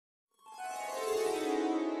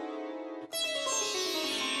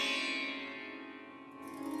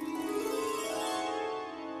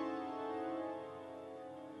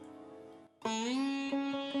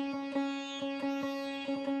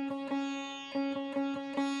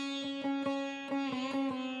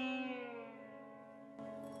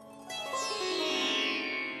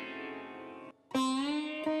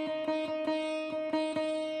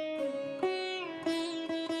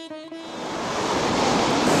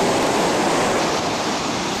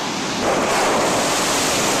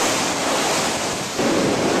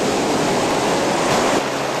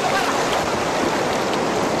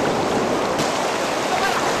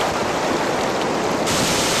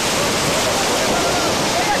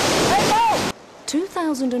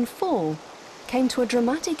2004 came to a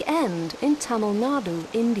dramatic end in Tamil Nadu,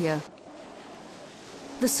 India.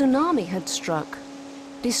 The tsunami had struck,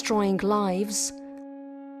 destroying lives,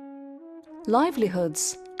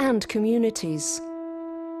 livelihoods, and communities.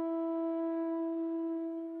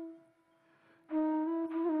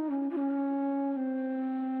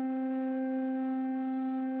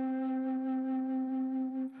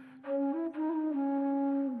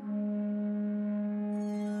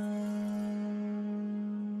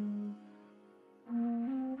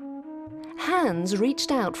 Hands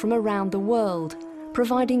reached out from around the world,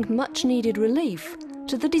 providing much-needed relief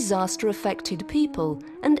to the disaster-affected people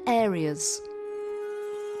and areas.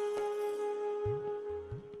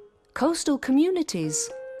 Coastal communities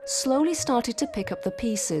slowly started to pick up the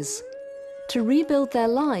pieces, to rebuild their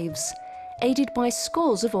lives, aided by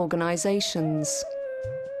scores of organizations.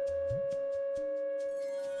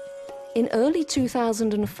 In early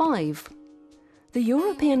 2005, the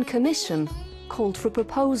European Commission called for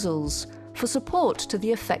proposals for support to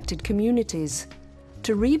the affected communities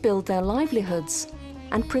to rebuild their livelihoods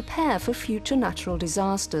and prepare for future natural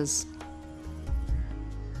disasters.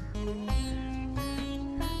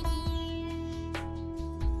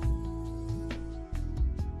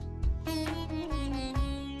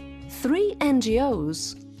 Three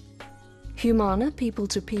NGOs, Humana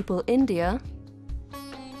People India,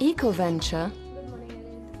 Ekoventure,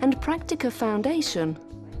 and Practica Foundation,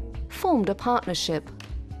 formed a partnership.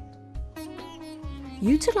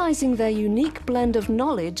 Utilizing their unique blend of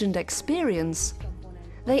knowledge and experience,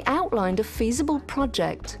 they outlined a feasible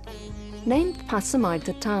project named Pasamai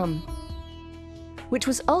Tam, which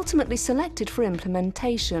was ultimately selected for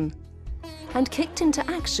implementation and kicked into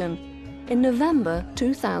action in November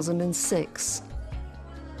 2006.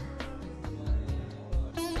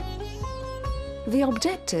 The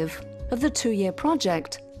objective of the two-year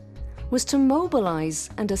project was to mobilize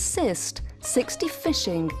and assist 60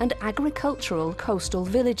 fishing and agricultural coastal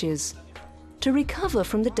villages to recover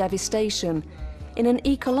from the devastation in an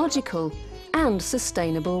ecological and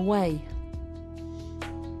sustainable way.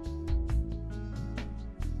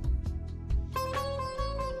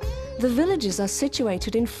 The villages are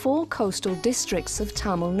situated in 4 coastal districts of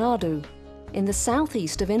Tamil Nadu, in the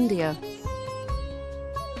southeast of India: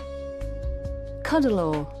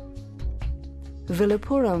 Cuddalore,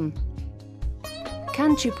 Villupuram,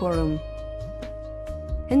 Kanchipuram,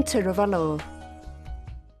 and Tiruvallur.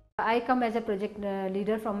 I come as a project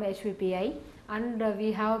leader from HPPI, and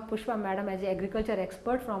we have Pushpa madam as an agriculture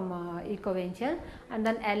expert from Ekoventure, and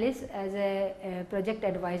then Alice as a project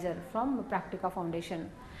advisor from Practica Foundation.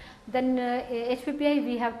 Then HPPI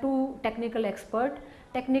we have 2 technical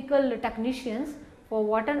technicians for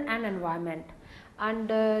water and environment. And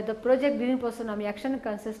the project Green Post Tsunami Action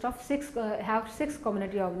consists of 6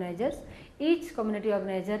 community organizers. Each community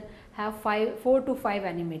organizer have 4 to 5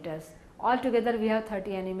 animators. Altogether we have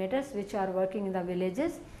 30 animators which are working in the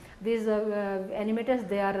villages. These animators,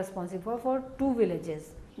 they are responsible for 2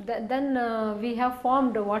 villages. Then we have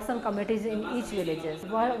formed Watson committees in each villages.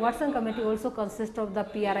 Watson committee also consists of the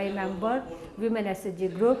PRI member, women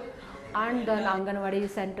SHG group, and then Anganwadi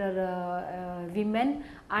center women,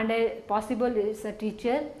 and a possible is a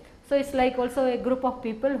teacher. So it's like also a group of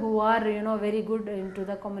people who are very good into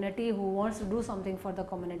the community, who wants to do something for the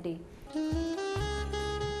community.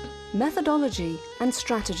 Methodology and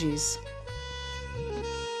strategies.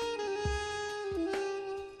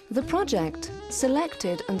 The project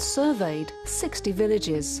selected and surveyed 60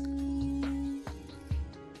 villages.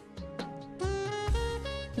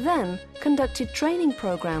 Then conducted training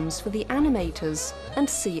programs for the animators and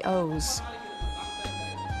COs.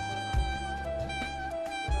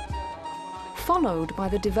 Followed by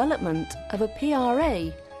the development of a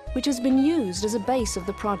PRA, which has been used as a base of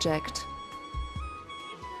the project,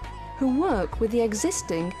 who work with the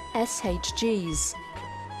existing SHGs.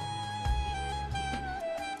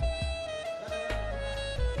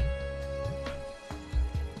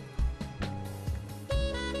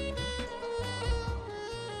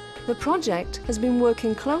 The project has been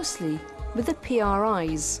working closely with the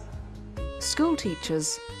PRIs, school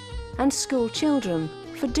teachers, and school children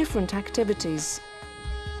for different activities.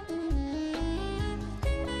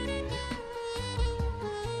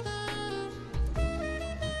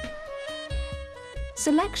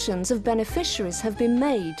 Selections of beneficiaries have been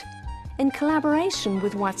made in collaboration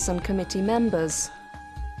with Watson Committee members,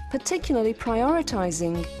 particularly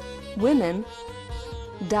prioritizing women,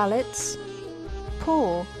 Dalits,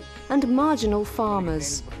 poor and marginal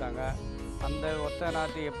farmers.